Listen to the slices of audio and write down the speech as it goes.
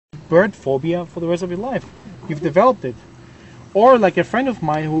bird phobia for the rest of your life. You've developed it. Or like a friend of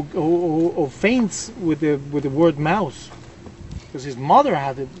mine who faints with the word mouse because his mother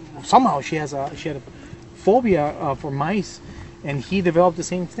had it. Somehow she had a phobia for mice, and he developed the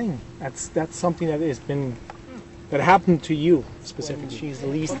same thing. That's something that happened to you specifically. She's the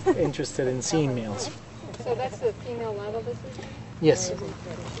least interested in seeing males. So that's the female lava lizard? Yes,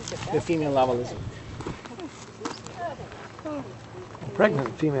 the female lava lizard.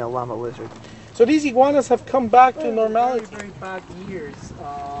 Pregnant female lava lizard. So these iguanas have come back to normality. Very, very bad years.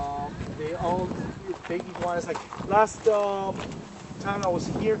 They all big iguanas. Like last time I was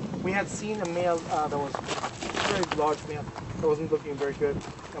here, we had seen a male that was a very large male that wasn't looking very good.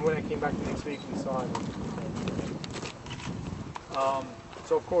 And when I came back the next week, we saw it.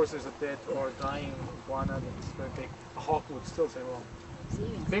 So of course there's a dead or dying iguana that's very big. A hawk would still say, well,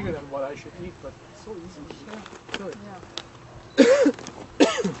 it's bigger than what I should eat, but it's so easy to kill it. Yeah.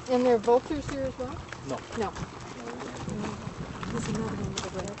 And there are vultures here as well? No. No. This is another one with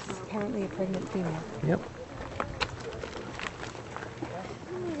a red. Apparently a pregnant female. Yep.